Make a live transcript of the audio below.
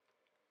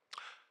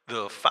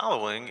The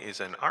following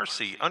is an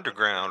RC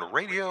Underground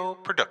radio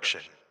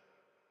production.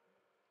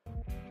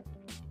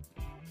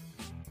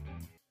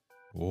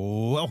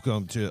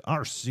 Welcome to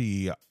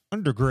RC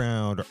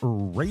Underground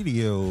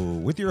Radio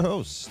with your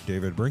hosts,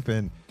 David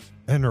Brinkman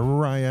and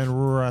Ryan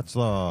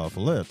Ratzloff.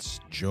 Let's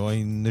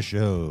join the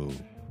show.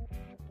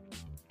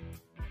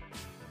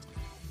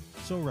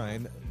 So,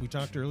 Ryan, we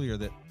talked earlier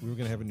that we were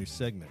going to have a new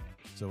segment.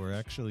 So we're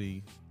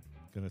actually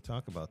going to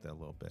talk about that a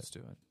little bit. Let's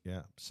do it.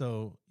 Yeah.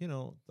 So,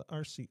 the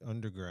RC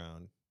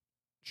Underground,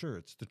 sure,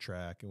 it's the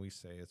track, and we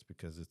say it's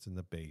because it's in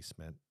the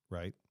basement,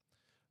 right?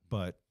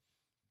 But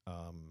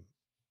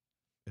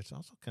it's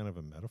also kind of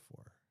a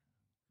metaphor.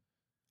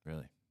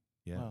 Really?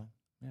 Yeah. Well,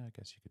 yeah, I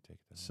guess you could take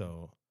it that way.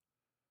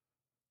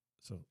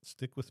 So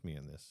stick with me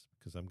in this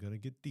because I'm going to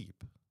get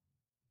deep.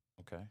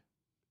 Okay.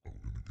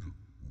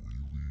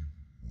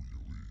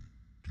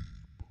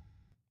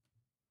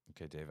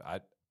 Okay, Dave.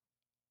 I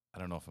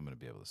don't know if I'm going to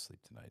be able to sleep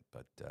tonight,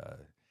 but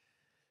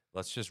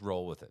let's just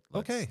roll with it.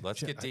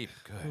 Let's get deep.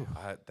 Good.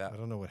 I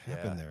don't know what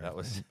happened there. That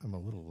was. I'm a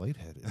little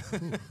lightheaded. I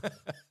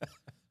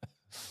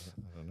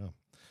don't know.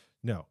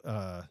 No.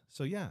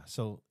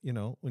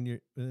 When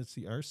it's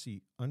the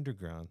RC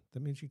Underground,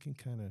 that means you can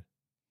kind of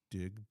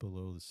dig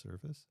below the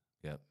surface.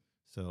 Yep.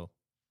 So,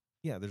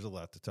 yeah, there's a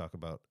lot to talk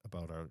about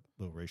our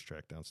little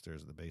racetrack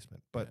downstairs in the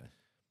basement. But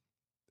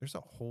there's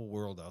a whole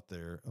world out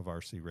there of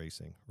RC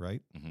racing,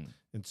 right? Mm-hmm.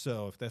 And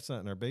so if that's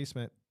not in our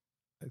basement,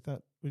 I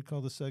thought we'd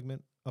call the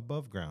segment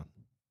Above Ground.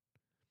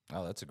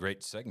 Oh, that's a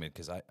great segment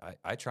because I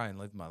try and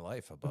live my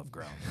life above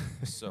ground.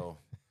 So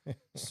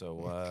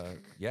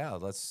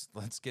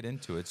let's get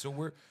into it. So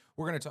we're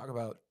going to talk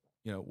about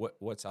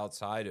what's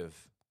outside of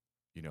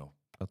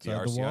Outside the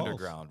RC walls.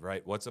 Underground,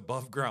 right? What's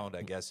above ground,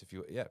 I guess, if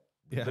you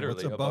literally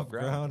what's above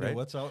ground right? and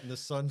what's out in the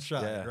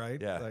sunshine,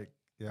 right? Yeah.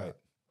 Right.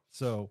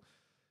 So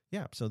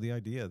the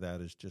idea of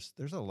that is just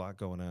there's a lot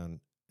going on.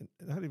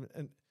 And I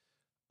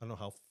don't know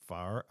how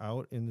far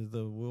out into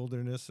the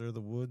wilderness or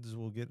the woods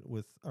we'll get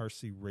with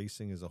RC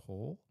racing as a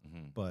whole,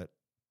 but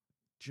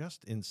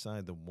just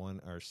inside the one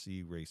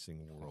RC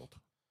racing world.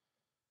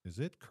 Is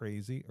it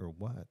crazy or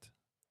what?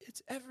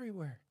 It's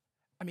everywhere.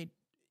 I mean,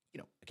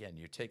 again,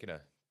 you're taking a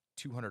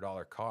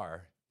 $200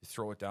 car, you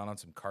throw it down on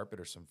some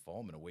carpet or some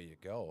foam, and away you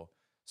go.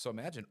 So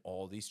imagine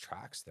all these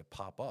tracks that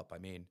pop up. I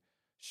mean,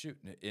 shoot,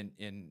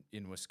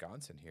 in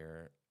Wisconsin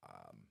here,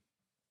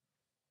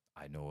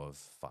 I know of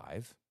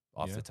 5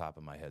 off the top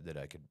of my head that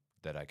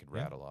I could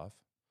rattle off.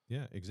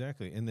 Yeah,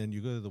 exactly. And then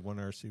you go to the One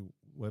RC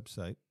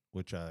website,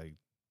 which I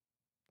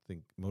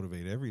think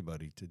motivate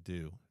everybody to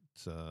do.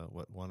 It's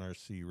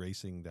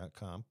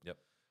onercracing.com. Yep.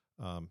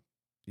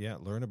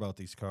 Learn about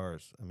these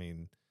cars. I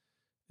mean,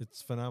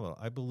 it's phenomenal.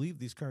 I believe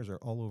these cars are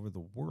all over the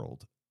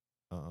world,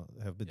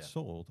 have been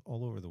sold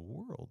all over the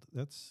world.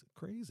 That's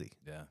crazy.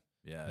 Yeah.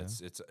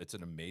 It's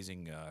an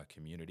amazing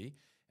community.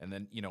 And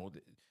then, you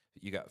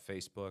got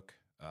Facebook.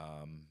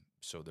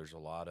 So there's a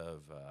lot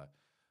of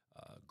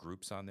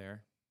groups on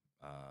there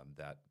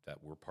that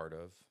we're part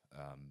of.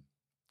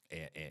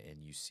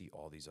 And you see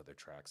all these other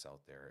tracks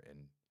out there.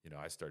 And,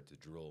 I start to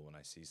drool when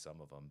I see some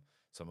of them.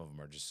 Some of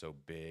them are just so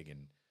big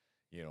and,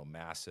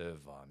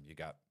 massive. You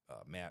got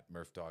Matt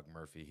Dog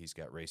Murphy. He's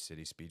got Race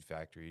City Speed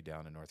Factory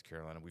down in North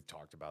Carolina. We've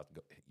talked about,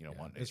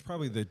 it's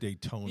probably the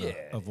Daytona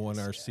of One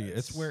RC.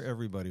 It's where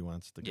everybody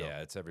wants to go. Yeah,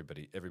 it's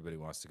everybody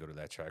wants to go to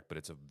that track, but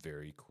it's a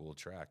very cool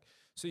track.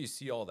 So you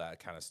see all that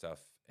kind of stuff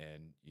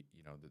and,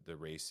 the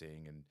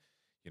racing and,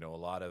 a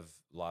lot of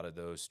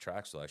those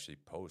tracks will actually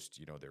post,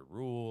 their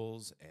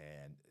rules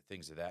and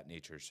things of that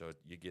nature. So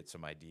you get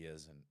some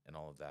ideas and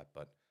all of that.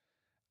 But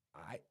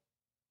I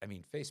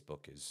mean,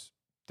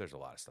 there's a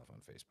lot of stuff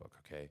on Facebook.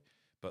 Okay.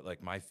 But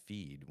like my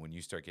feed, when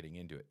you start getting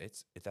into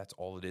it, that's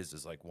all it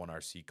is like One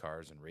RC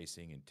cars and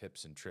racing and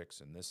tips and tricks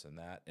and this and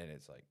that. And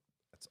it's like,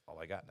 that's all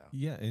I got now.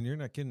 Yeah. And you're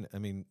not kidding. I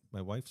mean,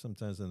 my wife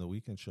sometimes on the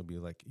weekend, she'll be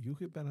like, you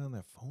have been on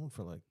that phone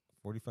for like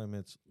 45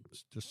 minutes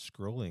just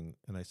scrolling.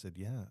 And I said,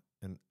 yeah.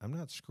 And I'm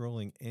not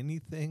scrolling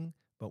anything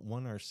but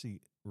One RC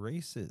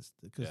races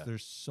because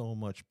there's so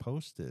much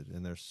posted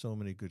and there's so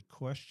many good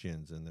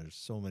questions and there's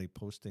so many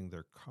posting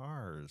their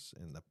cars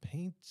and the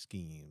paint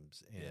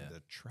schemes and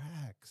the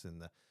tracks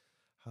and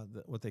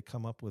what they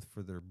come up with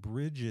for their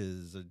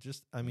bridges.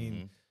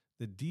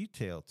 The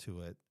detail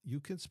to it. You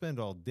can spend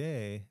all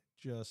day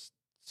just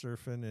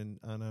surfing and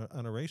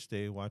on a race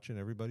day watching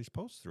everybody's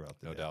posts throughout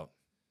the day.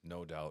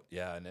 No doubt.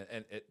 Yeah, and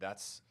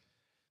that's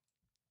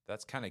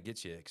kind of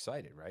gets you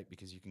excited, right?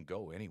 Because you can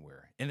go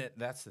anywhere. And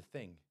that's the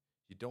thing.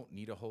 You don't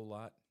need a whole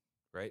lot,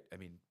 right? I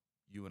mean,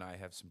 you and I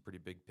have some pretty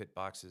big pit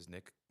boxes.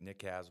 Nick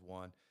has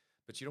one.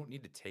 But you don't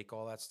need to take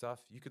all that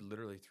stuff. You could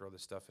literally throw the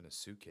stuff in a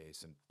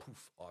suitcase and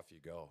poof, off you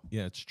go.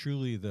 Yeah, it's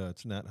truly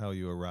it's not how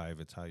you arrive,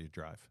 it's how you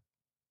drive,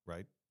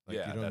 right? Like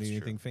you don't need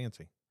anything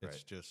fancy.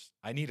 It's just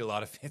I need a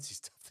lot of fancy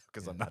stuff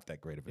because I'm not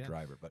that great of a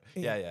driver. But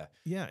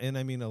yeah. And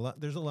I mean,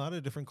 there's a lot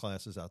of different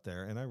classes out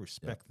there, and I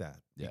respect that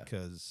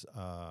because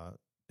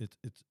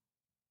it's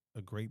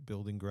a great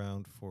building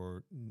ground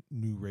for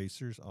new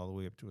racers all the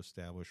way up to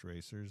established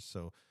racers.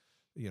 So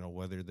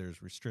whether there's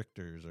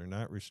restrictors or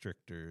not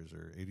restrictors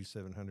or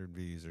 8700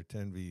 Vs or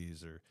 10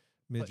 Vs or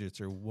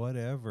midgets or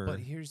whatever. But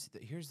here's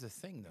the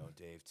thing though,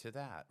 Dave, to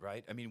that,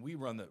 right? I mean, we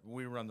run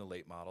the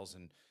late models,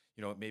 and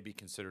it may be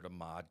considered a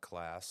mod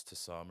class to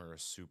some, or a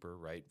super,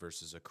 right,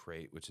 versus a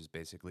crate, which is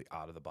basically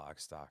out of the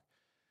box stock.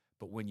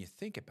 But when you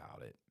think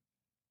about it,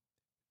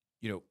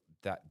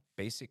 that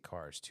basic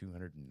car is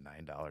 $209,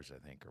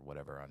 I think, or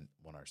whatever, on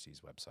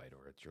 1RC's website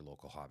or at your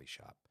local hobby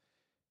shop.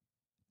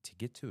 To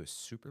get to a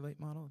super late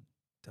model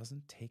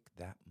doesn't take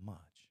that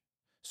much.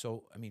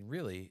 So, I mean,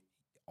 really,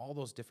 all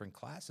those different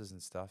classes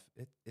and stuff,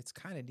 it's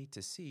kind of neat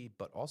to see,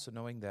 but also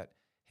knowing that,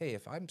 hey,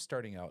 if I'm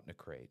starting out in a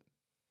crate,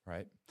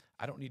 right,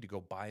 I don't need to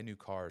go buy a new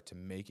car to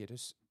make it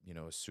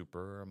a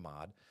super or a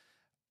mod.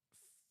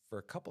 For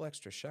a couple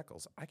extra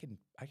shekels, I can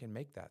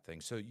make that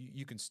thing. So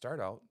you can start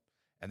out,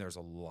 and there's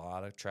a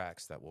lot of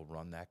tracks that will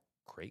run that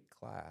crate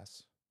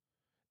class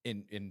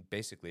in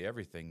basically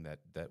everything that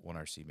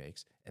 1RC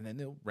makes, and then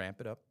they'll ramp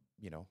it up,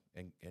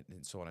 and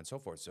so on and so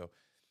forth. So,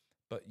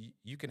 but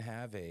you can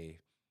have a,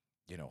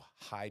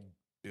 high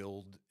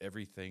build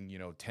everything,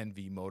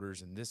 10V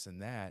motors and this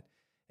and that,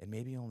 and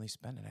maybe only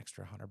spend an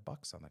extra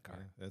 $100 on the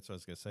car. Yeah, that's what I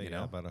was gonna say.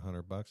 About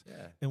 $100.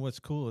 Yeah. And what's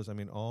cool is, I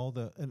mean, all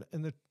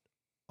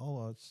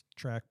us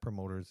track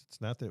promoters.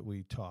 It's not that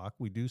we talk;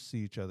 we do see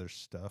each other's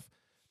stuff,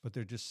 but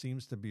there just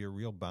seems to be a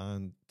real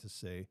bond to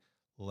say,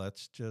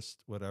 let's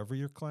just, whatever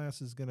your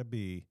class is going to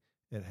be,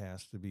 it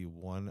has to be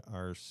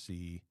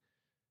 1RC,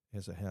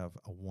 has to have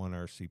a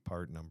 1RC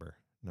part number.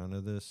 None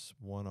of this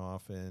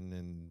one-off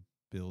and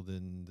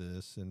building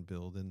this and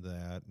building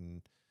that.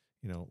 And,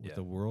 with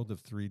the world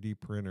of 3D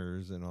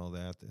printers and all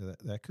that,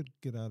 that could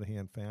get out of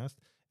hand fast.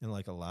 And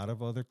like a lot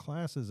of other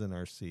classes in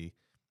RC,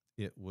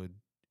 it would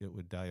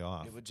die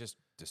off. It would just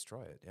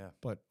destroy it, yeah.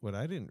 But what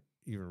I didn't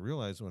even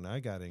realize when I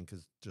got in,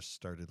 because just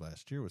started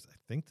last year, was I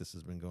think this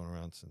has been going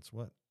around since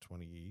what,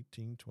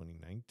 2018,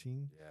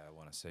 2019? Yeah, I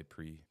want to say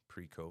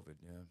pre-COVID,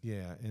 yeah.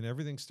 Yeah, and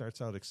everything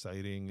starts out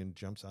exciting and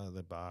jumps out of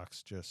the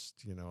box.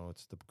 Just,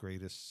 it's the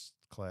greatest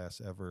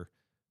class ever.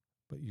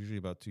 But usually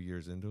about 2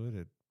 years into it,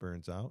 it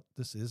burns out.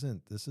 This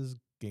isn't. This is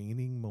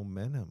gaining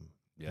momentum.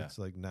 Yeah. It's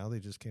like now they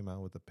just came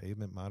out with the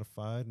pavement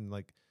modified, and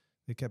like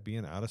they kept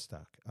being out of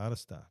stock.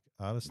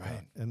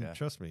 Right. And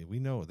trust me, we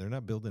know they're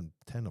not building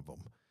 10 of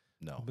them.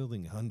 No. They're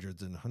building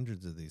hundreds and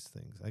hundreds of these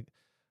things.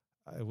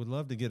 I would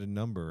love to get a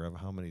number of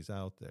how many's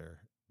out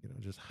there,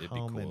 just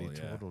how many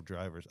total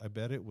drivers. I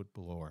bet it would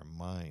blow our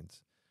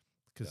minds,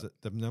 because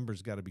the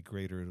number's got to be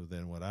greater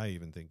than what I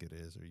even think it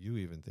is, or you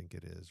even think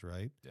it is,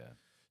 right? Yeah.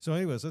 So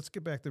anyways, let's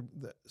get back to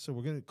so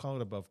we're going to call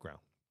it above ground,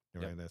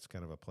 right? Yep. That's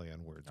kind of a play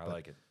on words. I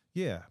like it.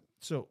 Yeah.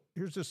 So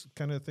here's just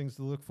kind of things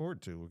to look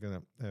forward to. We're going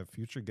to have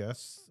future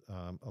guests.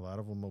 A lot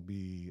of them will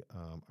be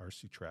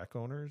RC track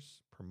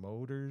owners,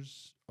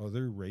 promoters,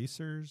 other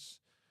racers,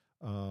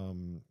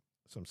 some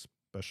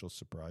special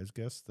surprise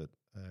guests that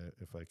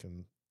if I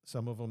can,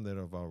 some of them that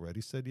have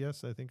already said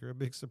yes, I think are a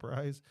big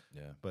surprise.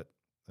 Yeah. But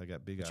I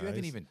got big eyes. You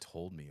haven't even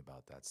told me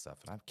about that stuff,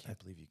 and I can't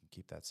believe you can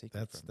keep that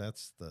secret.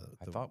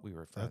 I thought we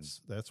were friends.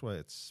 That's why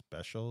it's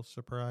special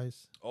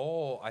surprise.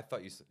 Oh, I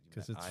thought you said,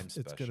 because I'm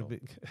special. It's going to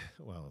be,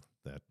 well,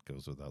 that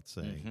goes without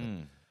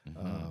saying.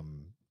 Mm-hmm.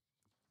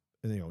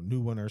 And,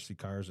 new 1RC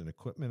cars and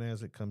equipment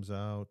as it comes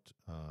out,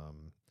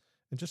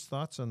 and just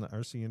thoughts on the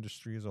RC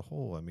industry as a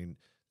whole. I mean,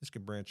 this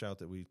could branch out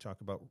that we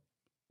talk about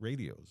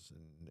radios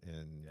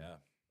and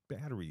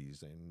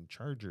batteries and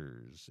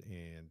chargers,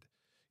 and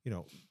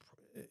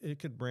it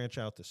could branch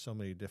out to so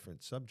many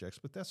different subjects,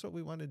 but that's what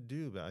we want to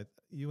do. But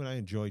you and I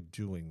enjoy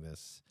doing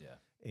this. Yeah.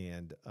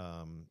 And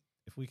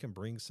if we can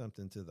bring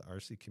something to the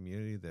RC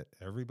community that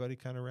everybody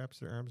kind of wraps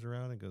their arms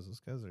around and goes,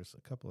 those guys are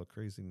a couple of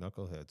crazy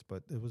knuckleheads,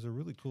 but it was a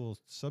really cool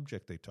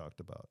subject they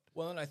talked about.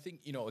 Well, and I think,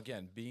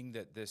 again, being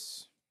that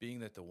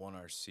the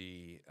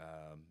 1RC,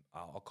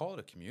 I'll call it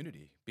a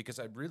community, because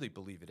I really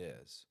believe it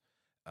is.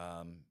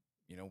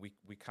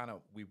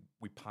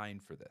 We pine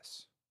for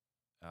this.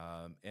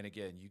 And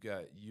again,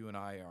 you and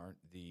I aren't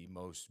the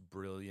most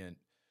brilliant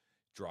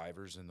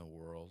drivers in the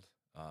world.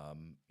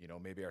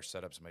 Maybe our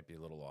setups might be a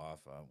little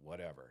off,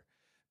 whatever,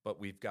 but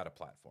we've got a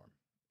platform,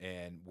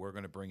 and we're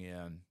going to bring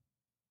in,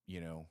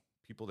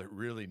 people that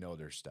really know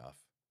their stuff,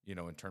 in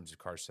terms of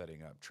car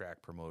setting up,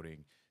 track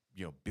promoting,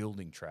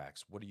 building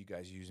tracks. What are you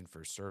guys using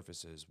for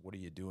surfaces? What are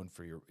you doing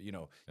for your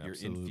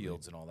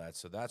infields and all that?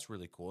 So that's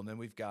really cool. And then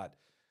we've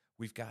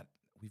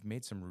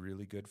made some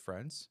really good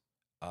friends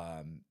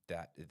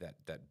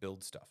that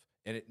build stuff,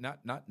 and it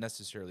not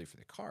necessarily for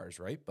the cars,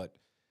 right? But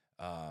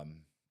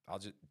I'll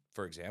just,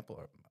 for example,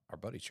 our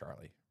buddy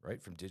Charlie,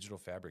 right, from Digital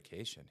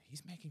Fabrication,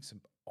 he's making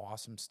some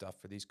awesome stuff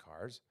for these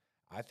cars.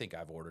 I think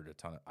I've ordered a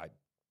ton of. I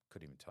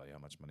couldn't even tell you how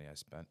much money I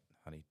spent,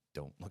 honey.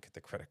 Don't look at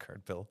the credit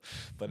card bill,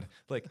 but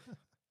like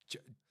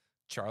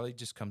Charlie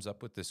just comes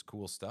up with this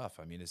cool stuff.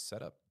 I mean, his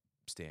setup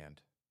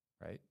stand,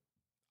 right?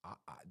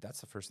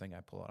 That's the first thing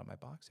I pull out of my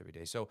box every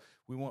day. So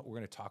we're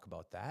going to talk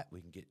about that.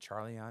 We can get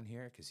Charlie on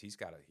here, because he's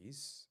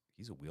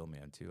a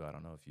wheelman too. I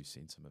don't know if you've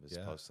seen some of his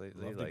posts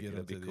lately. Like,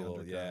 it'll be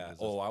cool. Yeah.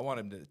 Oh, I want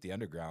him at the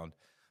underground,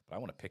 But I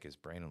want to pick his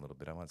brain a little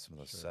bit. I want some of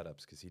those Sure.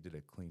 setups because he did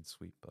a clean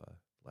sweep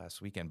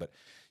last weekend. But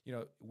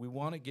we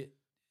want to get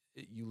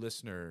you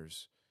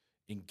listeners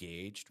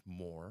engaged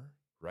more,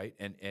 right?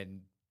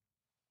 And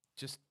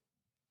just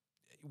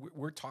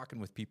we're talking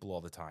with people all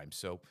the time.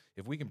 So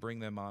if we can bring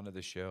them onto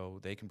the show,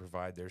 they can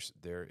provide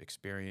their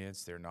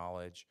experience, their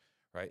knowledge,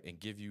 right, and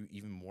give you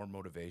even more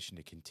motivation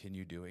to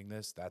continue doing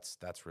this.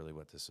 That's really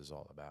what this is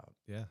all about.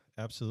 Yeah,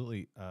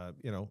 absolutely. A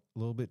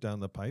little bit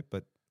down the pipe,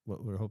 but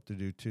what we hope to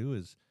do too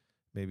is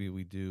maybe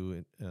we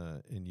do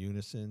in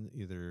unison,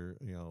 either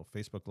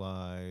Facebook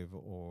Live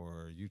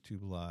or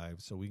YouTube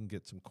Live, so we can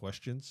get some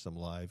questions, some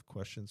live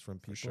questions from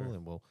For people, sure.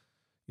 and we'll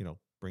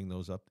bring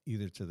those up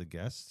either to the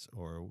guests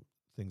or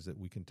things that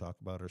we can talk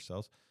about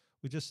ourselves.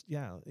 We just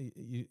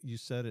you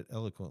said it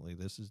eloquently.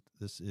 This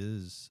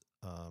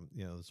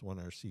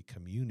 1RC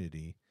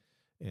community,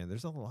 and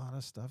there's a lot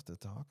of stuff to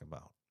talk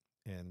about,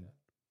 and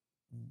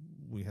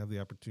we have the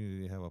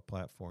opportunity to have a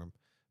platform.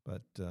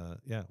 But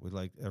we'd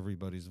like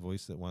everybody's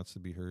voice that wants to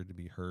be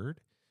heard,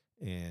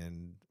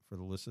 and for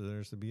the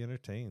listeners to be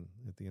entertained.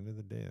 At the end of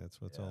the day,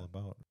 that's what it's all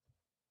about.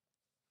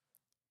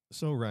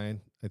 So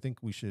Ryan, I think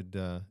we should,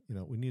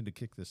 we need to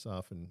kick this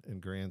off in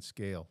grand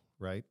scale,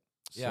 right?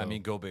 Yeah, I So-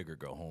 mean, go big or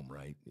go home,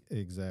 right?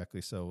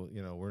 exactly. So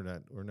we're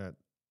not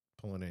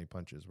pulling any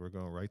punches. We're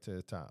going right to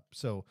the top.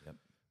 So Yep.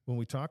 when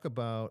we talk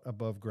about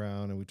above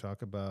ground and we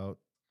talk about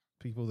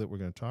people that we're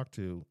going to talk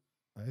to,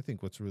 I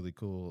think what's really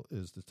cool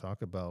is to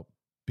talk about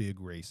big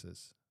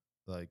races,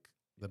 like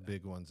the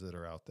big ones that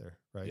are out there,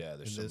 right? Yeah,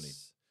 there's And so many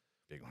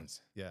big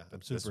ones. Yeah, I'm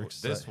This super one-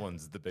 excited. This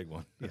one's the big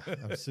one. Yeah,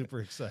 I'm super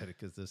excited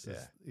because this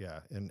is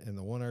in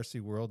the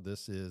 1RC world,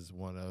 this is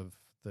one of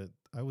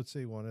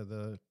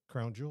the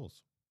crown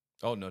jewels.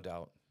 Oh, no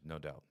doubt. No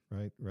doubt.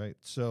 Right.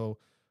 So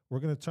we're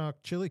going to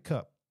talk Chili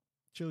Cup.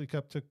 Chili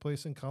Cup took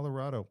place in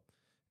Colorado,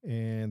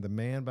 and the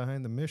man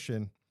behind the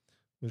mission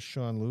was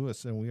Shaun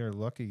Lewis, and we are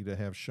lucky to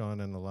have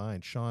Shaun on the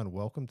line. Shaun,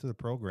 welcome to the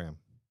program.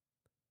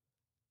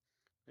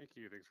 Thank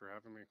you. Thanks for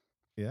having me.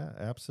 Yeah,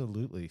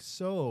 absolutely.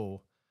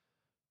 So,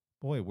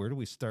 boy, where do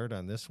we start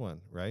on this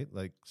one, right?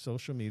 Like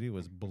social media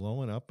was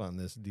blowing up on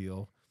this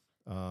deal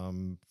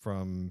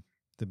from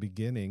the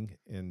beginning,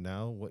 and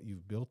now what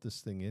you've built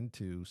this thing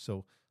into.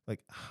 So,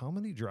 like, how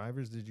many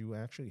drivers did you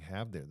actually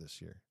have there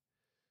this year?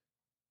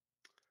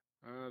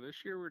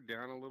 This year we're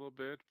down a little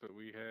bit, but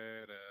we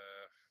had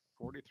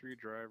 43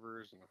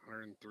 drivers and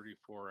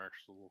 134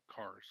 actual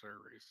cars that are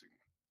racing.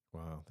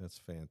 Wow, that's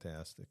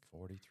fantastic.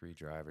 43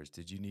 drivers.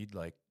 Did you need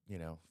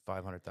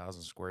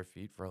 500,000 square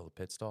feet for all the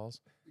pit stalls?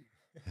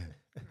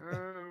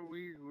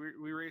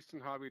 We raced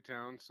in Hobby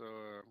Town, so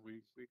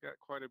we got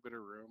quite a bit of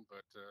room.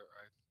 But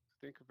I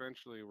think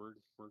eventually we're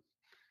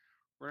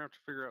gonna have to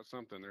figure out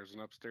something. There's an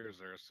upstairs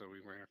there, so we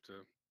might have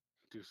to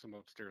do some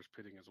upstairs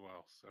pitting as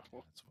well.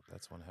 So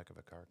That's one heck of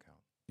a car count.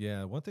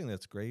 Yeah, one thing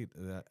that's great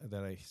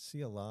that I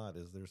see a lot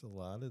is there's a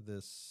lot of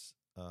this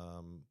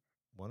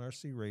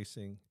 1RC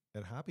racing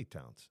at hobby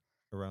towns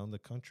around the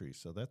country.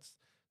 So that's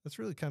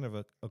really kind of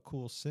a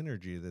cool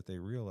synergy that they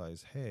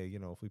realize, hey,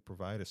 if we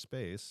provide a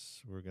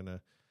space, we're going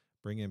to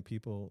bring in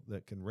people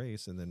that can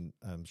race. And then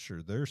I'm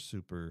sure they're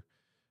super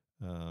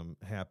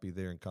happy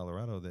there in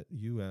Colorado that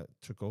you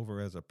took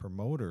over as a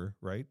promoter,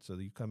 right? So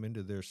you come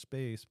into their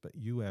space, but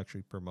you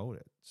actually promote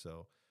it.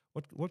 So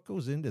what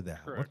goes into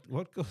that? Correct.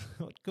 What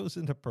goes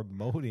into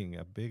promoting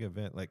a big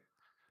event? Like,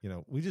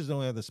 we just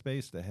don't have the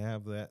space to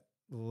have that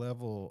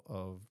level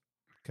of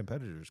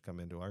competitors come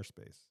into our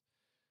space.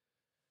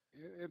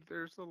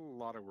 there's a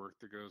lot of work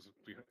that goes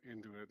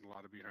into it, a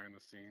lot of behind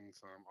the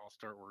scenes. I'll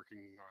start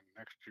working on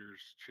next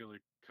year's Chili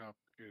Cup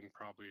in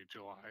probably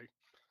July.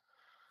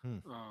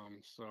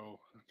 So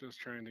just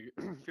trying to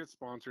get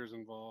sponsors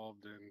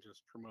involved and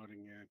just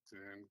promoting it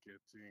and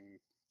getting,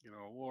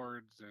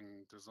 awards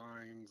and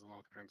designs and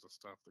all kinds of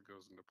stuff that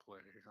goes into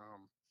play.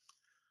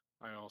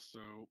 I also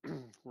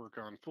work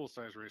on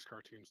full-size race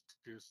car teams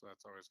too, so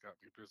that's always got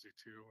me busy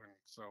too. And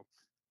so,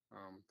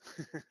 um,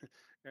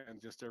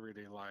 and just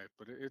everyday life.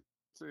 But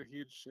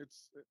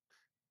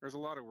there's a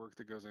lot of work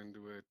that goes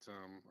into it.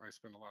 I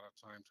spend a lot of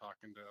time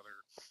talking to other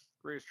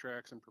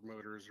racetracks and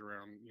promoters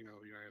around, the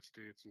United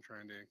States and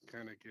trying to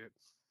kind of get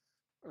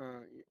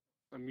uh,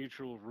 a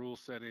mutual rule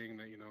setting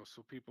that,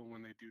 so people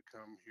when they do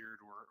come here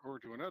or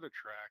to another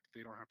track,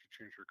 they don't have to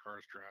change their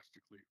cars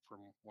drastically from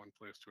one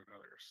place to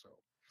another. So.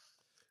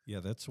 Yeah,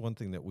 that's one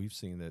thing that we've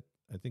seen that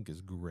I think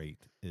is great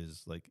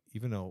is like,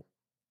 even though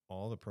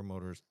all the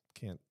promoters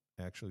can't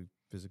actually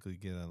physically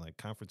get on like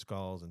conference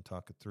calls and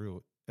talk it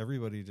through,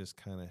 everybody just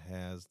kind of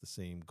has the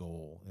same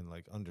goal and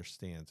like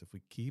understands if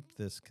we keep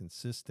this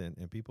consistent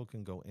and people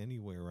can go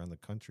anywhere around the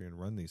country and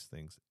run these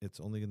things, it's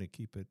only going to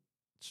keep it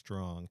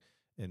strong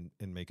and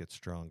make it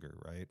stronger,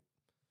 right?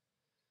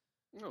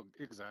 No,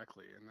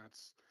 exactly, and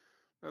that's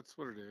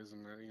what it is.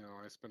 And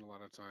I spend a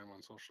lot of time on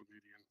social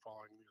media and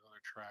following these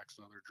other tracks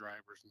and other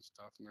drivers and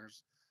stuff. And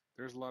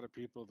there's a lot of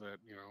people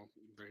that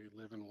they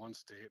live in one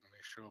state and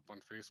they show up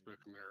on Facebook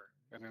and they're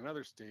in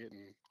another state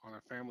and on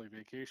a family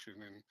vacation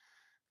and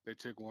they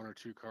took one or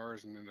two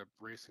cars and end up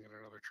racing at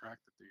another track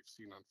that they've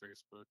seen on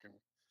Facebook. And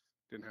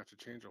didn't have to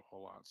change a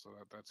whole lot. So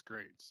that's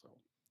great. So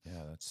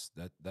Yeah,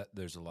 that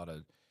there's a lot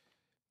of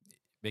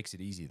makes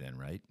it easy then,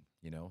 right?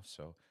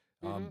 So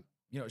hmm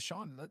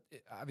Shaun,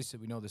 obviously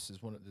we know this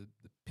is one of the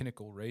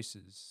pinnacle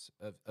races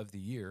of the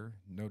year,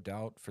 no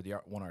doubt for the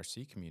one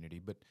RC community.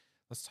 But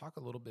let's talk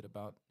a little bit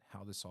about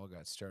how this all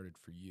got started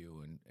for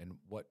you, and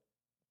what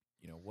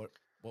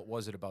what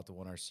was it about the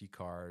one RC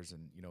cars,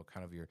 and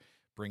kind of your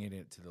bringing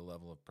it to the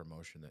level of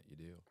promotion that you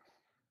do.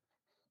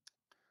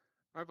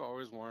 I've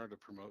always wanted to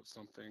promote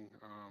something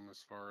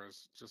as far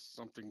as just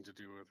something to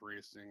do with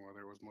racing,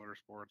 whether it was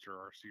motorsports or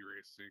RC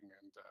racing.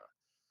 And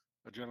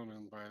a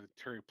gentleman by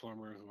Terry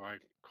Plummer, who I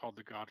called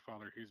the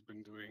Godfather, he's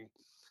been doing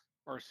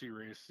RC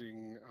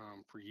racing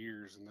for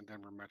years in the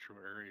Denver metro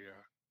area,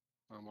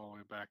 all the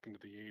way back into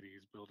the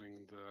 80s,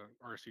 building the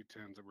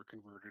RC10s that were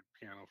converted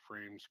piano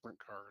frame sprint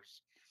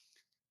cars.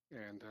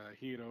 And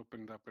he had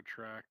opened up a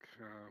track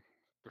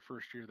the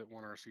first year that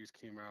 1RCs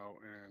came out,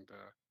 and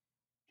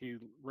he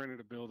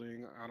rented a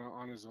building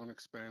on his own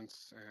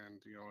expense,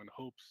 and in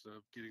hopes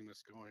of getting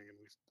this going. And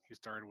he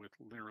started with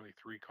literally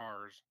 3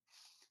 cars,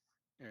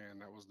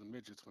 and that was the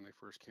midgets when they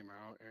first came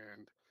out.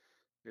 And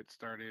it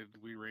started,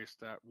 we raced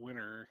that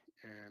winter,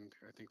 and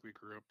I think we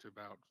grew up to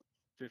about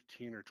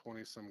 15 or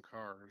 20 some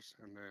cars.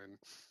 And then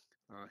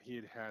he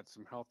had had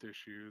some health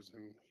issues,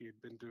 and he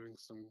had been doing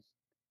some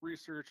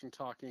research and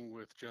talking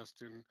with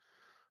Justin,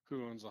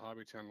 who owns the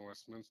Hobbytown in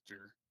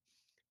Westminster.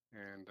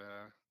 And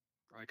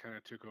I kind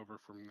of took over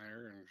from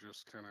there and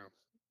just kind of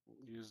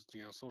used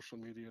social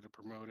media to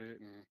promote it,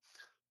 and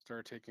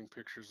started taking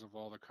pictures of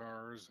all the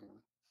cars.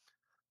 And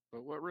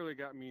but what really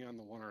got me on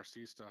the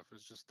 1RC stuff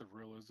is just the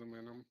realism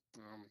in them.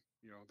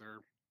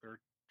 They're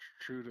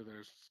true to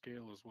their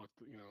scale as what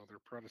their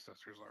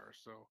predecessors are.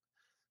 So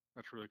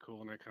that's really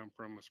cool. And I come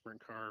from a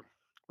sprint car,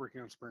 working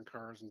on sprint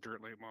cars and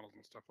dirt late models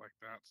and stuff like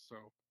that. So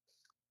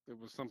it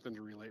was something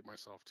to relate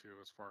myself to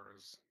as far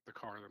as the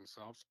car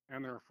themselves,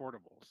 and they're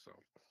affordable. So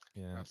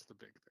Yeah, that's the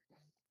big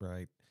thing.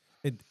 right.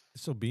 And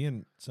so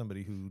being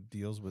somebody who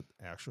deals with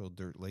actual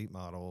dirt late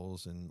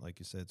models and like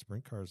you said,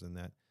 sprint cars and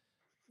that,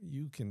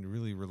 you can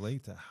really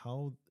relate to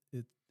how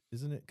it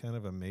isn't it kind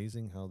of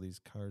amazing how these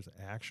cars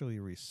actually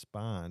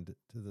respond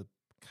to the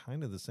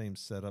kind of the same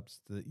setups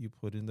that you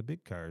put in the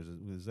big cars.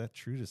 Is that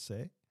true to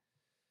say?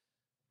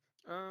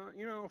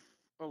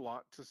 A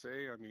lot to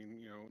say. I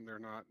mean, they're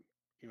not,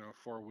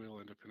 four-wheel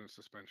independent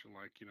suspension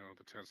like,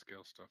 the 10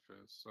 scale stuff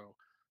is. So,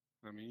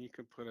 I mean, you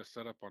can put a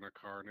setup on a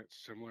car and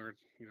it's similar,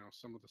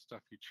 some of the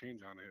stuff you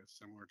change on it is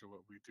similar to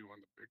what we do on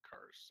the big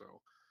cars.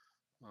 So,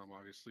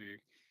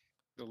 obviously,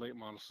 the late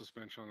model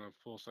suspension on a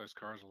full-size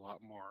car is a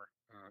lot more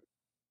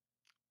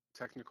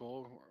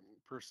technical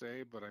per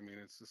se, but I mean,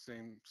 it's the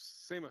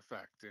same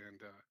effect. And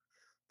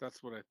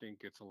that's what I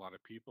think gets a lot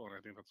of people. And I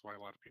think that's why a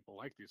lot of people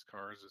like these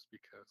cars, is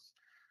because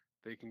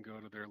they can go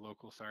to their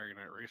local Saturday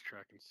night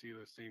racetrack and see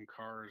the same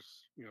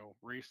cars,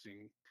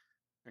 racing,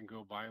 and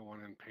go buy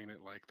one and paint it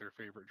like their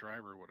favorite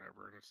driver or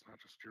whatever. And it's not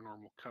just your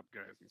normal cup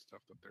guys and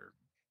stuff that they're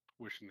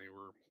wishing they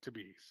were to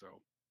be. So,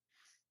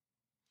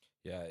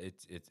 Yeah,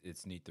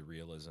 it's neat the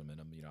realism in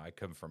them. I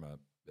come from a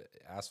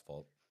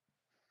asphalt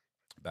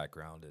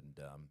background, and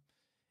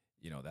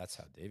that's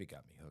how David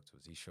got me hooked.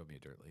 Was he showed me a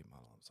dirt late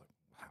model? I was like,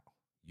 wow,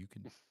 you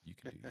can do you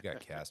got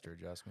caster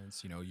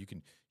adjustments. You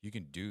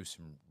can do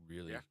some yeah,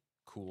 really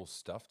cool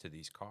stuff to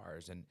these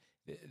cars. And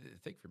the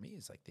thing for me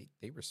is like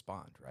they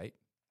respond, right.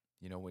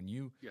 When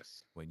you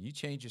yes,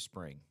 change a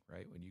spring,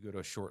 right, when you go to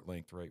a short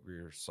length right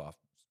rear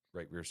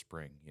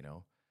spring,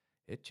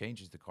 it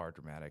changes the car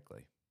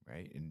dramatically,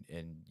 right.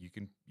 And you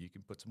can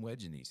put some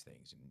wedge in these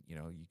things, and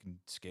you can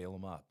scale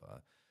them up.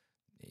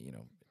 You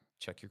know,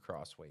 check your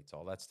cross weights,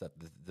 all that stuff.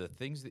 The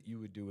things that you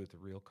would do with a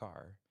real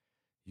car,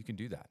 you can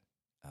do that.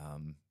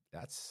 Um,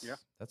 yeah,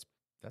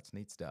 that's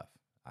neat stuff.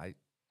 I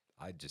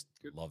I just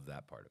good, love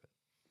that part of it.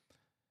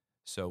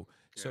 So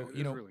yeah, so it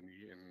is really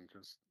neat, and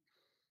just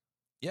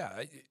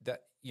yeah,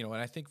 and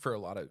I think for a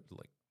lot of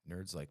like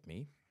nerds like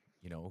me,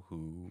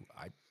 who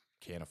I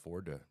can't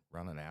afford to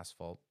run an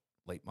asphalt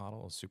late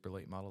model, a super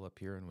late model up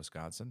here in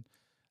Wisconsin.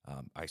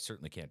 I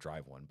certainly can't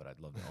drive one, but I'd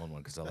love to own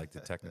one because I like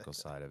the technical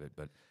side of it.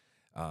 But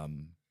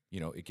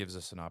it gives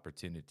us an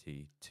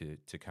opportunity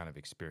to kind of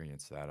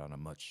experience that on a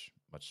much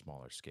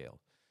smaller scale.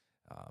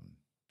 Um,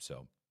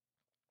 so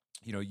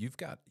you've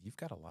got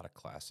a lot of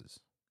classes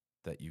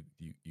that you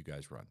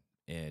guys run,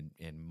 and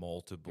mhm.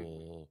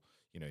 multiple.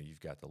 You've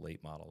got the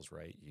late models,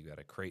 right? You got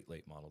a crate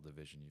late model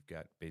division. You've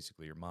got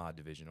basically your mod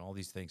division. All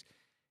these things.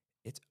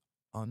 It's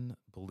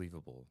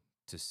unbelievable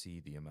to see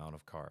the amount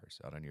of cars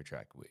out on your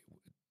track.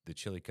 The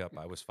Chili Cup,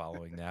 I was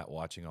following that,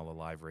 watching all the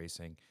live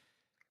racing.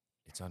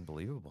 It's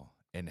unbelievable.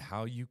 And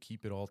how you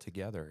keep it all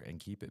together and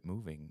keep it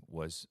moving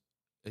was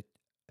it.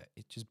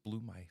 It just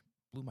blew my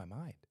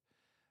mind.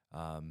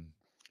 Um,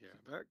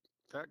 Yeah,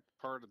 that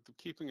part of the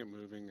keeping it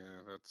moving,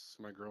 that's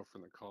my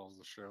girlfriend that calls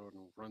the show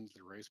and runs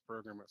the race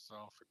program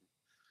itself. And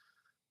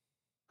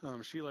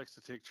She likes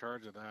to take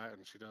charge of that,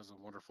 and she does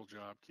a wonderful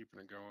job keeping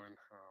it going.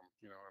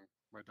 And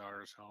my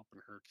daughters help,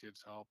 and her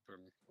kids help,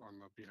 and on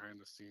the behind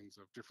the scenes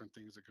of different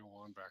things that go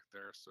on back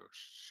there. So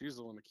she's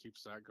the one that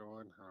keeps that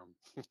going,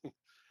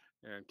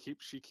 and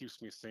she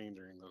keeps me sane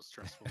during those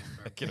stressful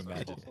I events. can So,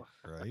 imagine.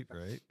 Right,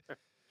 right.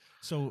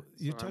 So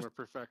you so I'm touched, a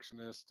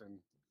perfectionist, and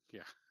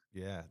yeah,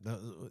 yeah, no,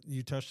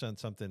 you touched on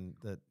something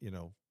that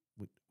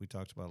we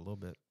talked about a little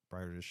bit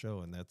prior to the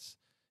show, and that's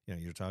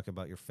you're talking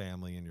about your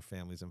family and your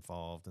family's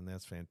involved, and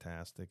that's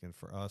fantastic. And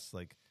for us,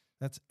 like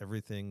that's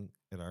everything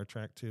at our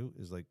track too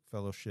is like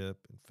fellowship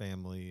and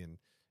family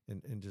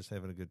and just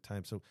having a good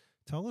time. So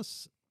tell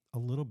us a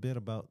little bit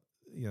about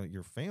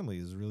your family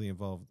is really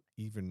involved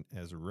even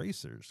as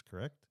racers,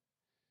 correct?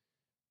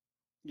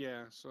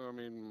 yeah. So I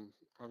mean,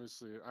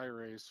 obviously, I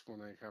race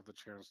when I have the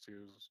chance to,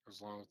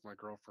 as long as my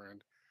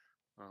girlfriend.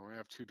 I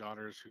have two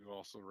daughters who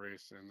also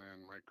race, and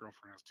then my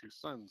girlfriend has two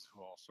sons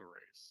who also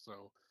race.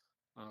 So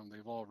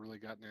they've all really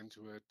gotten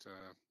into it,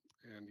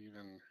 and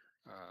even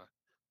uh,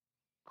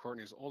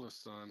 Courtney's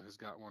oldest son has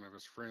got one of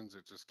his friends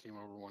that just came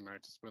over one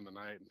night to spend the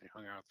night, and they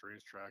hung out at the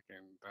racetrack,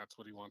 and that's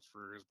what he wants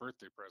for his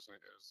birthday present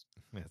is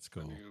That's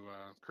the cool. new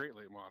crate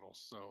late model.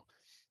 So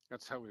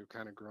that's how we've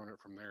kind of grown it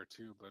from there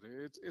too. But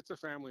it's a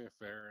family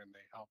affair, and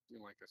they help,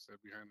 like I said,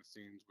 behind the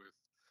scenes with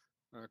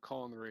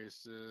calling the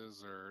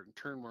races or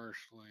turn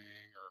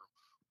marshaling or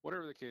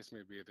whatever the case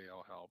may be. They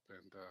all help,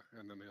 and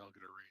then they all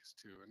get a race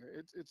too, and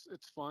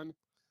it's fun.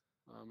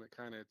 It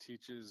kind of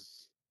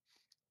teaches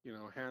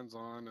hands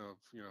on of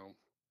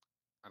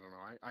I don't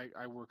know.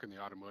 I work in the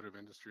automotive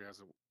industry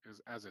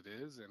as it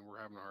is, and we're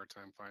having a hard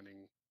time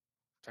finding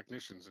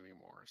technicians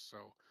anymore.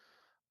 So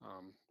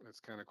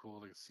it's kind of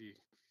cool to see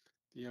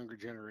the younger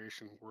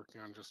generation working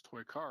on just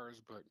toy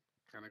cars, but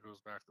kind of goes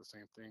back to the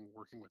same thing,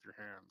 working with your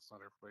hands.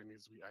 Not everybody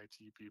needs to be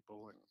IT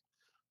people, and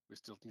we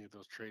still need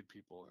those trade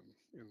people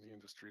in the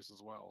industries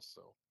as well.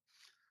 So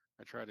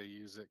I try to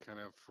use it kind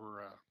of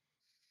for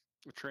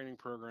a training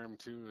program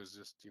too. Is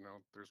just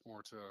there's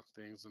more to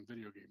things than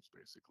video games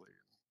basically.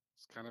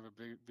 It's kind of a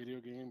big video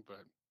game,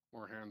 but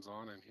more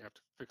hands-on, and you have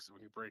to fix it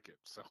when you break it.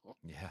 So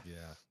Yeah,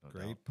 Yeah, no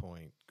doubt. great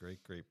point.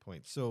 Great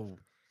point. So,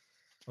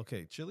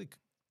 okay, Chili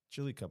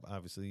Cup.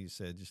 Obviously, you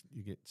said just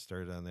you get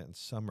started on that in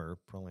summer,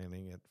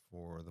 planning it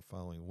for the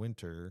following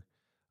winter.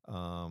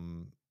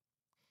 Um,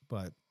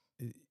 but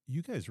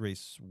you guys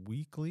race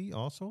weekly,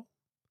 also.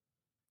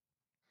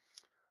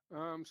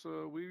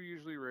 so we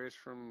usually race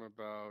from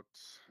about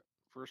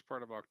first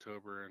part of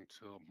October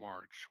until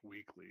March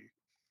weekly,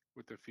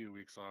 with a few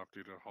weeks off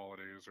due to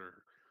holidays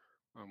or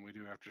we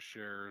do have to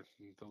share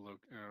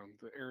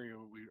the area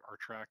our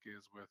track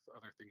is with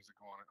other things that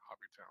go on at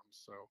Hobbytown.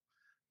 So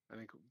I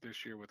think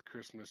this year with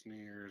Christmas,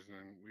 New Year's,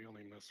 and we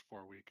only missed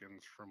 4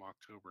 weekends from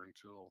October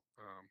until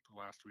the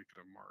last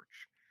weekend of March.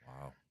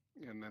 Wow.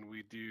 And then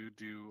we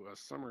do a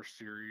summer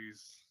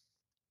series.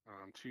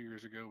 2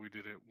 years ago, we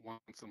did it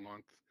once a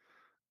month,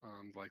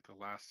 like the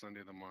last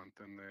Sunday of the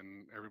month, and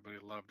then everybody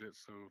loved it.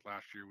 So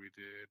last year we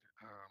did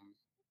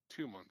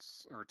 2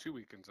 months or 2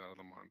 weekends out of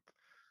the month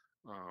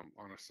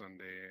on a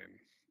Sunday, and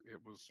it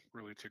was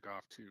really took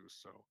off too.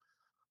 So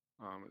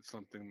it's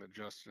something that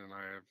Justin and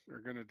I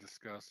are going to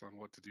discuss on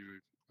what to do,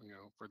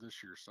 for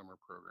this year's summer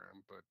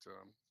program. But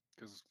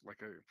because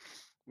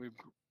we've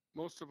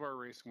most of our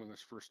racing when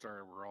this first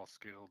started, we're all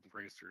skilled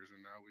racers,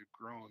 and now we've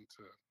grown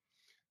to,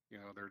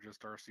 they're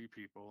just RC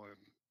people, and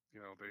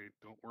they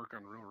don't work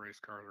on real race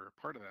cars or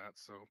a part of that.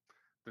 So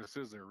this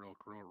is their real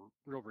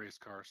race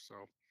car. So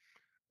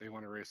they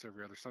want to race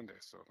every other Sunday.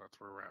 So that's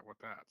where we're at with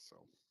that. So.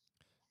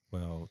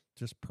 Well,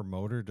 just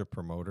promoter to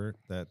promoter,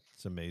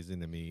 that's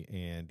amazing to me.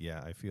 And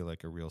yeah, I feel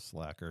like a real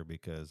slacker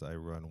because I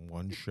run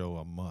one show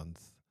a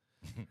month.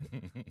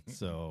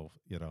 So,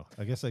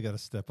 I guess I got to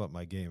step up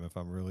my game if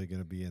I'm really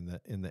going to be in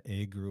the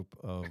A group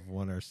of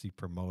 1RC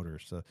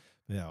promoters. So,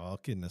 yeah, all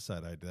kidding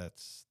aside,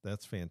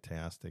 that's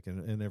fantastic.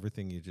 And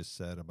everything you just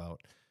said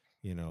about,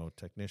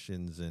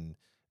 technicians and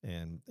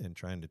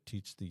trying to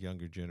teach the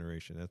younger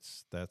generation,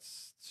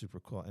 that's super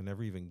cool. I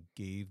never even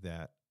gave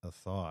that a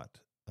thought.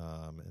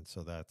 And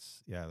so that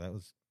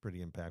was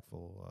pretty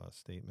impactful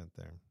statement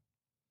there.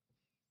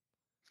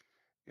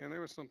 Yeah, and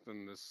there was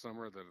something this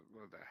summer that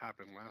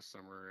happened last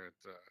summer at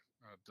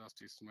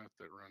Dusty Smith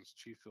that runs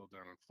Chieffield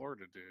down in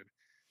Florida.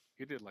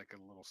 He did like a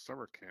little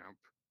summer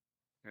camp,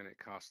 and it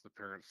cost the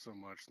parents so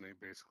much, and they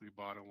basically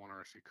bought a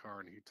 1RC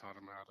car, and he taught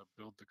them how to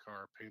build the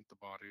car, paint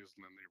the bodies,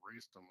 and then they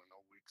raced them in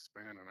a week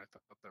span. And I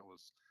thought that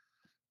was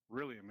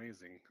really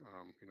amazing.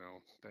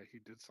 That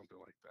he did something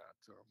like that.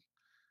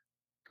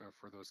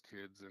 For those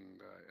kids.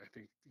 And I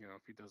think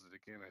if he does it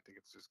again, I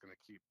think it's just going to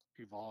keep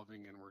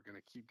evolving, and we're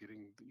going to keep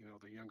getting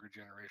the younger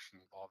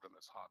generation involved in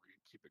this hobby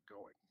and keep it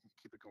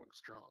going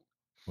strong.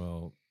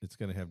 Well, it's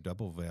going to have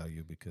double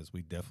value because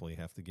we definitely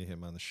have to get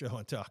him on the show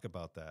and talk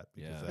about that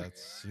because Yeah.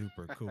 that's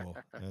super cool.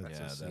 That's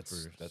Yeah, a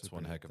super, that's super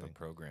one neat heck of a thing.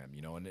 program,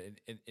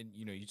 and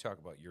you talk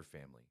about your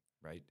family,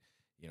 right?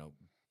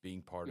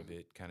 Being part of Mhm.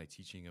 it, kind of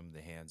teaching them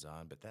the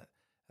hands-on, but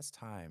that's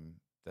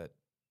time that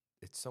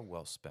it's so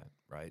well spent,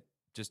 right?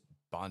 Just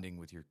bonding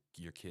with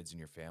your kids and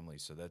your family.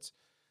 So that's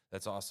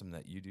awesome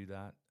that you do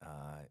that.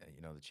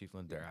 You know, the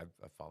Chiefland there,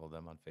 I follow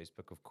them on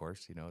Facebook, of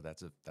course. You know,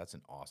 that's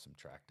an awesome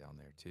track down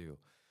there too.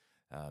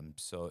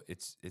 So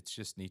it's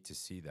just neat to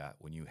see that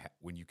when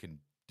you can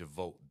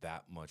devote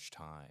that much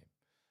time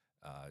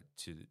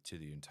to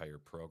the entire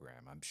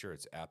program. I'm sure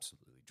it's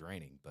absolutely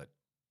draining, but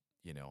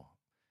you know,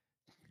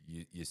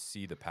 you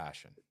see the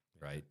passion,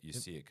 right? You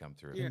And, see it come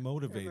through. Yeah, and and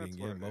motivating, that's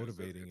yeah, what it is.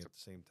 motivating It's at the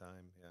same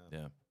time.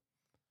 Yeah.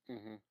 Yeah.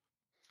 hmm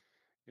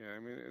Yeah, I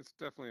mean, it's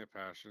definitely a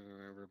passion,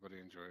 and everybody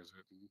enjoys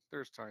it. And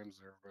there's times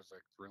that everybody's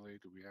like, "Really?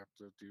 Do we have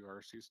to do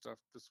RC stuff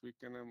this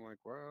weekend?" I'm like,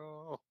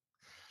 "Well,"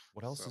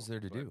 What else is so, there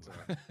to but do?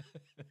 Yeah.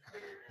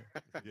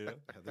 Yeah,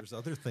 there's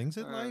other things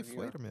in life. you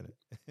know, Wait a minute.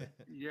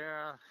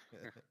 yeah,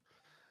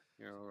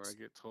 I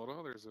get told,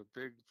 "Oh, there's a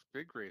big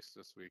race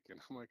this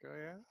weekend." I'm like, "Oh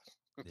yeah,"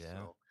 Yeah.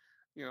 so,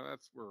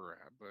 that's where we're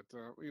at. But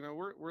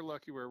we're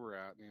lucky where we're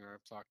at.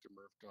 I've talked to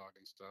Murph Dog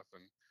and stuff,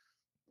 and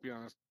to be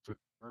honest,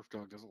 Murph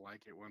Dog doesn't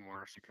like it when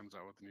Marcy comes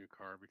out with a new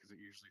car because it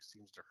usually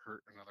seems to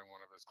hurt another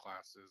one of his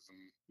classes, and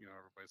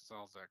everybody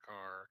sells that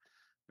car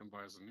and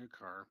buys a new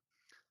car.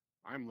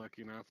 I'm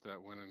lucky enough that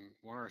when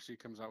one RC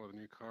comes out with a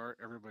new car,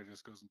 everybody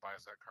just goes and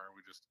buys that car. We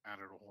just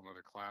added a whole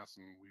other class,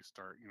 and we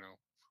start.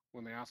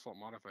 When the Asphalt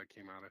Modified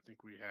came out, I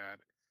think we had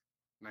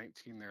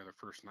 19 there the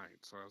first night.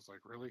 So I was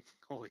like, really,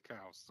 holy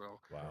cow! So,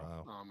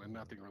 Wow. Wow. and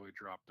nothing really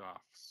dropped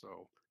off.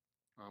 So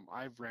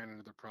I've ran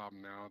into the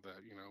problem now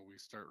that we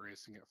start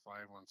racing at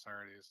 5 on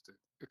Saturdays to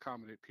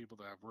accommodate people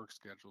that have work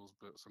schedules,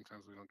 but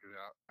sometimes we don't get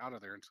out of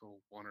there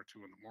until 1 or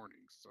 2 in the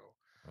morning. So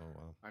Oh,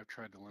 wow. I've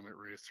tried to limit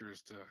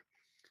racers to,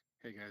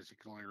 hey guys, you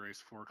can only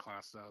race 4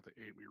 classes out of the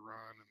 8 we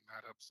run, and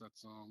that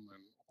upsets them,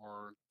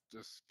 or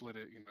just split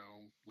it.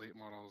 Late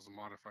models and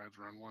modifieds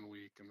run 1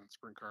 week, and then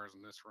sprint cars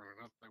and this run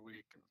another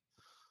week. And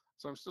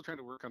so I'm still trying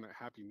to work on that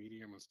happy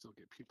medium and still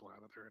get people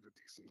out of there at a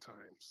decent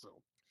time. So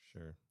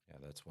Sure. Yeah,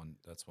 that's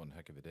one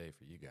heck of a day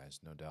for you guys,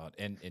 no doubt.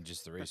 And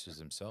just the races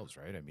themselves,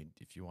 right? I mean,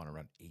 if you want to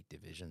run 8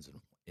 divisions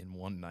in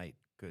one night,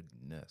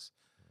 goodness.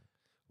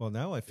 Well,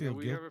 now I yeah, feel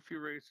we guilty. have a few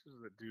races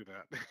that do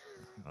that.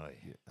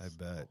 I So,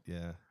 bet.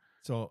 Yeah.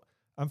 So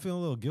I'm feeling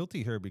a little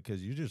guilty here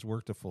because you just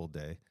worked a full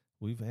day.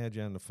 We've had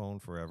you on the phone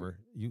forever.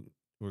 You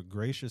were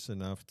gracious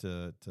enough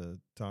to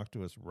talk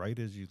to us right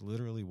as you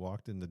literally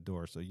walked in the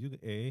door. So you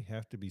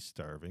have to be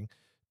starving.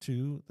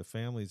 Two, the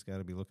family's got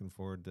to be looking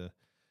forward to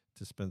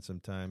spend some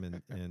time,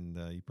 and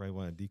you probably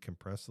want to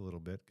decompress a little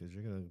bit because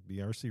you're going to be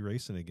RC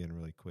racing again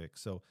really quick.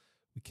 So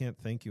we can't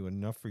thank you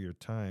enough for your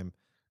time.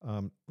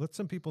 Let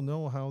some people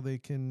know how they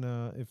can,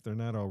 if they're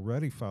not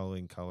already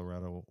following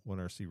Colorado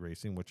 1RC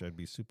Racing, which I'd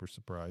be super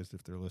surprised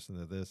if they're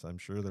listening to this. I'm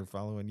sure they're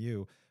following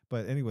you.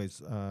 But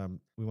anyways,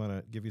 we want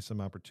to give you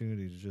some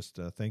opportunity to just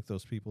thank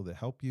those people that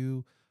help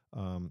you,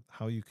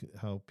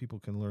 how people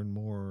can learn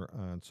more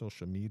on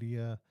social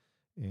media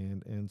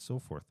and so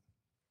forth.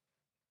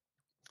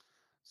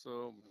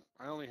 so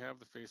I only have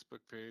the Facebook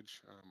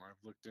page.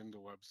 I've looked into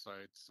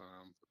websites,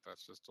 but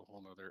that's just a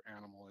whole nother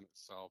animal in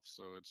itself.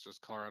 So it's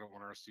just Colorado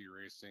 1RC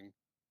Racing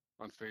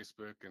on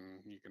Facebook,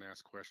 and you can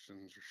ask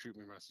questions or shoot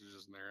me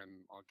messages in there,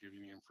 and I'll give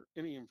you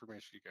any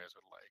information you guys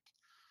would like.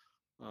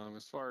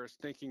 As far as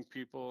thanking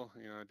people,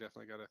 I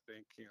definitely got to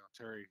thank,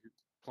 Terry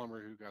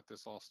Plummer, who got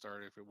this all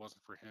started. If it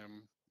wasn't for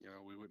him,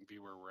 we wouldn't be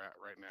where we're at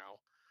right now.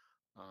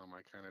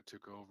 I kind of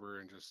took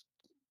over and just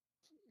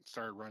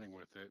started running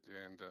with it,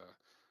 and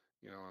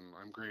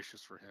I'm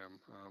gracious for him.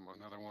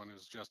 Another one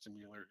is Justin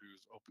Mueller,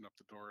 who's opened up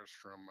the doors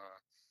from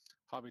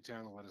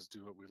Hobbytown and let us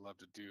do what we love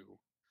to do.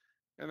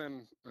 And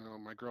then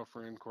my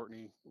girlfriend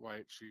Courtney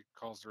White, she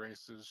calls the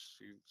races.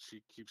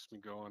 She keeps me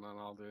going on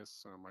all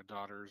this. My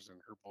daughters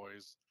and her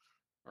boys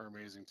are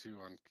amazing too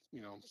on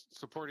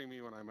supporting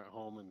me when I'm at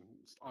home and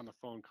on the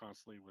phone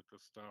constantly with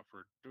this stuff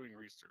or doing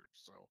research.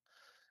 So,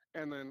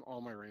 and then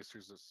all my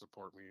racers that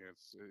support me,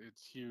 it's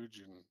huge,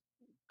 and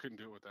couldn't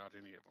do it without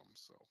any of them.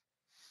 So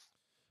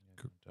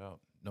Yeah, no doubt.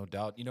 No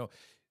doubt. You know,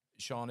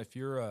 Shaun, if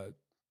you're a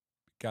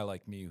guy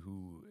like me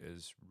who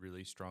is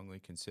really strongly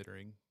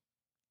considering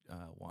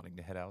wanting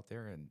to head out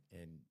there and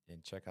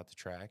check out the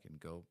track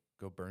and go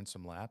burn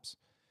some laps,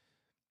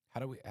 how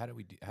do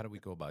we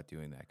go about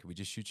doing that? Could we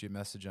just shoot you a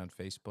message on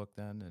Facebook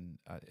then and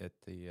at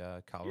the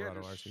yeah,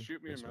 Colorado just RC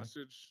shoot me a Raceway?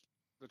 message.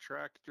 The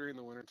track during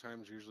the winter time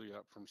is usually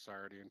up from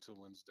Saturday until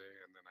Wednesday,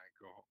 and then I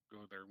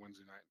go there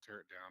Wednesday night and tear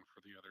it down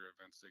for the other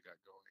events they got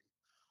going.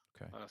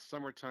 Okay.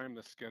 Summertime,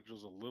 the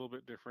schedule's a little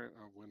bit different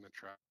of when the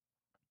track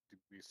to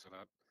be set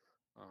up.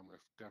 If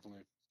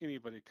definitely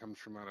anybody comes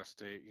from out of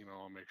state,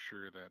 I'll make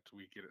sure that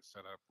we get it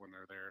set up when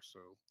they're there so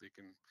they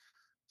can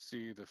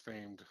see the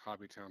famed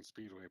Hobbytown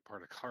Speedway,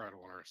 part of Colorado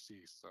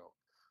 1RC. So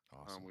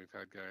Awesome. we've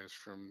had guys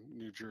from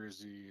New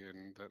Jersey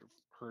and that have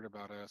heard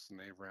about us and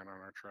they've ran on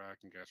our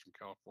track, and guys from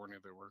California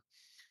that were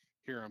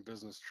here on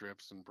business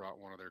trips and brought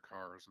one of their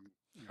cars and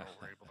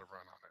were able to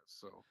run on it.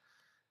 So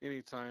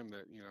anytime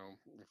that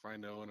if I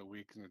know in a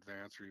week in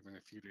advance or even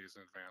a few days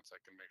in advance, I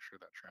can make sure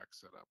that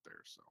track's set up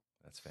there. So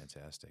That's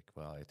fantastic.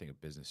 Well, I think a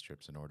business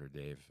trip's in order,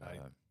 Dave.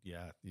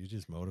 Yeah, you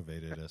just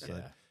motivated us.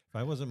 Yeah. If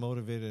I wasn't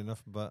motivated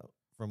enough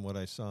from what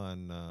I saw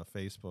on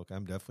Facebook,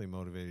 I'm definitely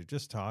motivated.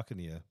 Just talking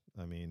to you,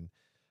 I mean,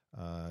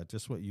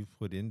 just what you've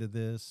put into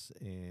this,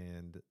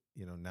 and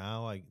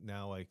now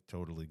I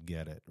totally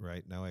get it.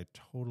 Right now, I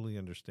totally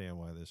understand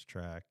why this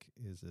track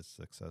is as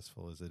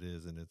successful as it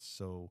is, and it's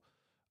so.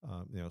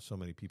 So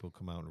many people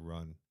come out and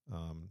run.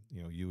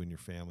 You and your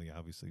family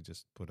obviously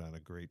just put on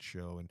a great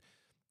show, and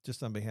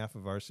just on behalf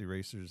of RC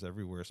racers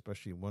everywhere,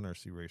 especially one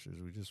RC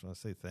racers, we just want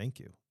to say thank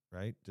you.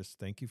 Right, just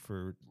thank you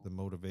for the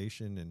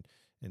motivation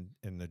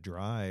and the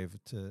drive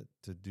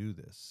to do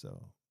this.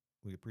 So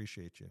we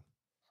appreciate you.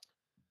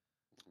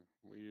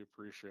 We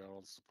appreciate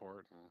all the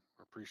support and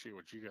appreciate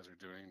what you guys are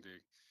doing to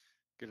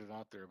get it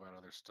out there about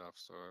other stuff.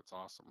 So it's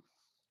awesome.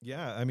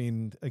 Yeah, I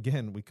mean,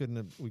 again, we couldn't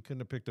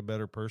have picked a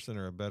better person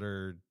or a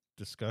better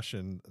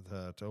discussion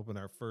to open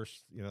our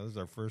first. This is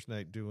our first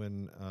night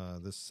doing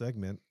this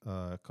segment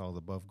called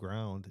Above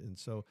Ground, and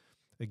so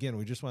again,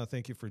 we just want to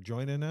thank you for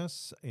joining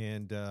us.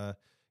 And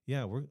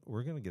yeah,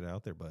 we're gonna get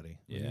out there, buddy.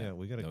 Yeah,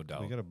 we gotta no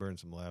doubt. we gotta burn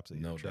some laps at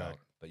your No track. doubt.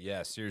 But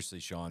yeah, seriously,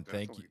 Shaun,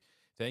 Definitely.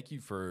 thank you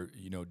for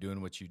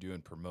doing what you do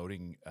and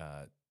promoting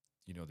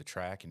the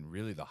track and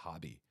really the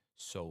hobby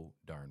so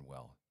darn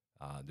well.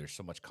 There's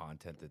so much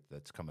content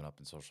that's coming up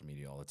in social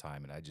media all the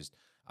time, and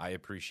I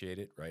appreciate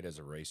it, right, as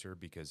a racer,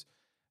 because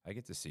I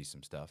get to see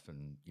some stuff,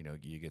 and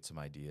you get some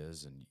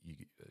ideas, and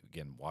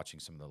again, watching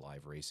some of the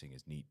live racing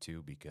is neat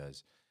too,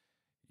 because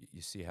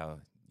you see how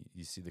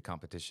you see the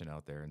competition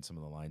out there and some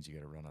of the lines you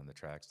got to run on the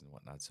tracks and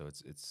whatnot. So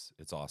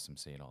it's awesome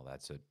seeing all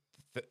that. So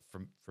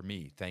for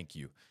me, thank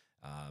you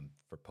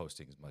for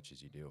posting as much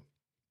as you do.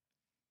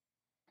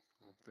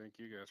 Well, thank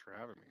you guys for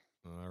having me.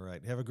 All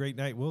right, have a great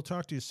night. We'll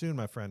talk to you soon,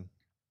 my friend.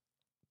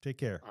 Take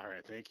care. All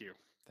right. Thank you.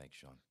 Thanks,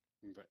 Shaun.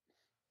 Bye.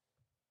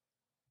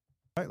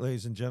 All right,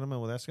 ladies and gentlemen.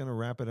 Well, that's going to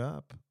wrap it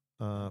up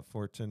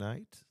for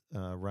tonight.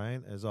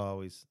 Ryan, as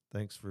always,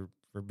 thanks for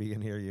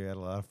being here. You had a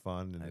lot of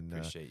fun, and I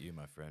appreciate you,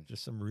 my friend.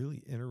 just some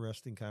really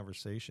interesting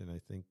conversation. I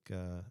think,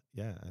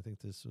 I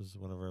think this was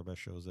one of our best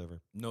shows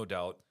ever. No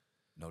doubt.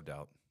 No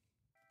doubt.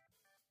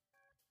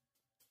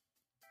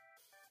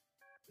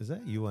 Is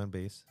that you on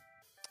bass?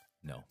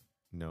 No,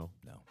 No.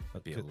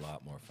 it'd be a Good.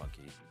 lot more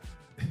funky.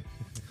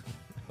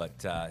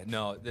 But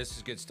no, this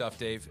is good stuff,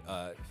 Dave.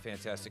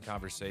 Fantastic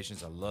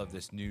conversations. I love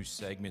this new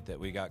segment that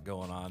we got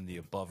going on, the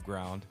Above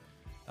Ground.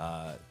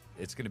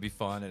 It's going to be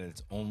fun, and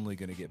it's only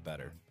going to get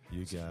better.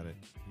 You got it.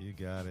 You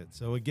got it.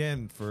 So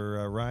again,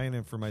 for Ryan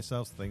and for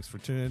myself, thanks for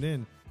tuning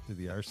in to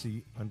the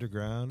RC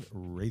Underground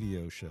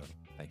Radio Show.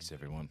 Thanks,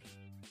 everyone.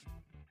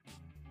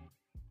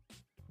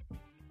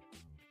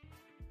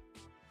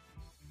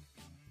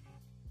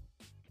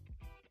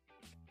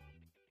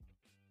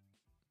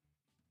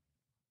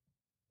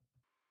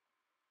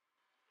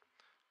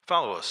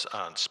 Follow us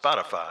on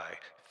Spotify,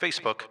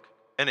 Facebook,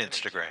 and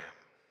Instagram.